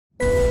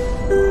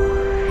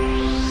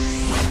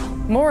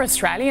More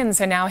Australians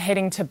are now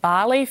heading to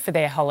Bali for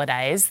their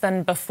holidays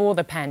than before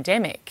the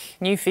pandemic.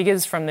 New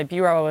figures from the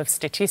Bureau of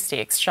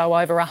Statistics show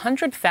over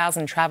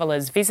 100,000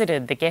 travellers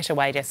visited the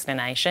getaway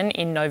destination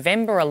in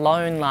November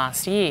alone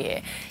last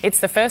year. It's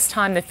the first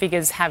time the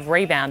figures have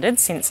rebounded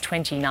since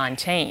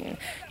 2019.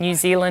 New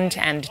Zealand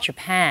and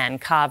Japan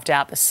carved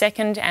out the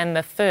second and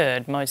the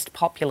third most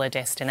popular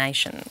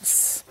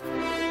destinations.